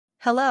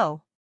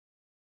Hello.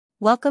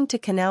 Welcome to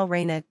Canal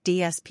Reina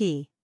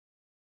DSP.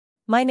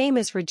 My name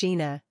is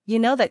Regina. You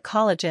know that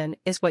collagen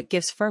is what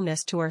gives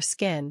firmness to our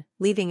skin,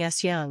 leaving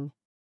us young.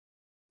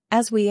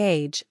 As we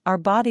age, our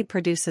body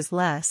produces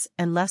less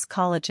and less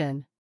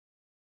collagen.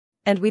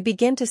 And we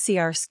begin to see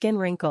our skin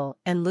wrinkle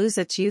and lose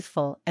its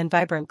youthful and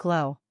vibrant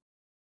glow.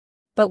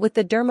 But with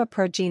the Derma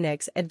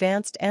ProGenix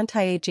advanced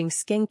anti-aging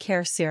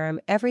skincare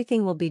serum,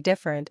 everything will be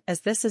different,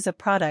 as this is a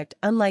product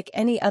unlike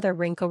any other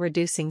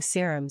wrinkle-reducing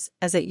serums,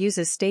 as it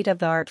uses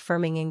state-of-the-art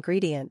firming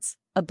ingredients,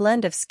 a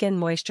blend of skin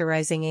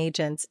moisturizing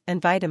agents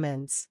and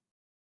vitamins.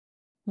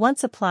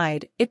 Once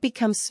applied, it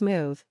becomes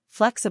smooth,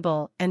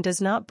 flexible, and does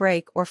not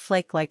break or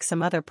flake like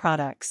some other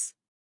products.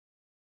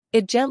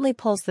 It gently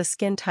pulls the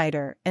skin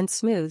tighter and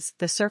smooths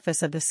the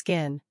surface of the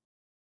skin.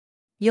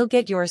 You'll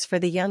get yours for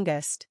the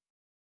youngest.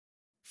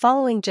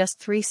 Following just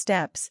 3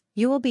 steps,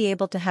 you will be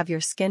able to have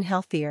your skin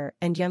healthier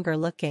and younger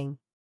looking.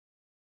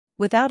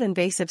 Without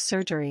invasive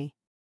surgery.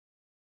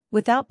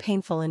 Without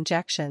painful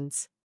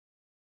injections.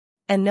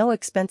 And no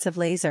expensive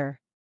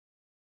laser.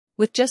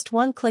 With just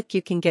 1 click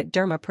you can get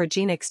Derma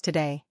ProGenix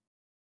today.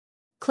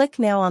 Click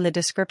now on the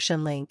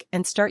description link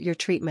and start your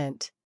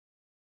treatment.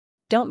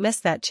 Don't miss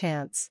that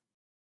chance.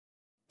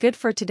 Good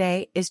for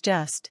today is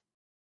just.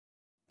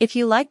 If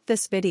you liked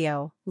this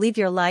video, leave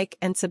your like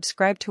and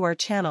subscribe to our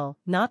channel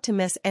not to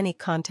miss any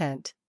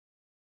content.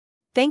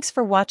 Thanks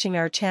for watching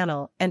our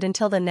channel, and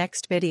until the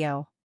next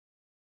video.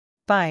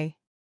 Bye.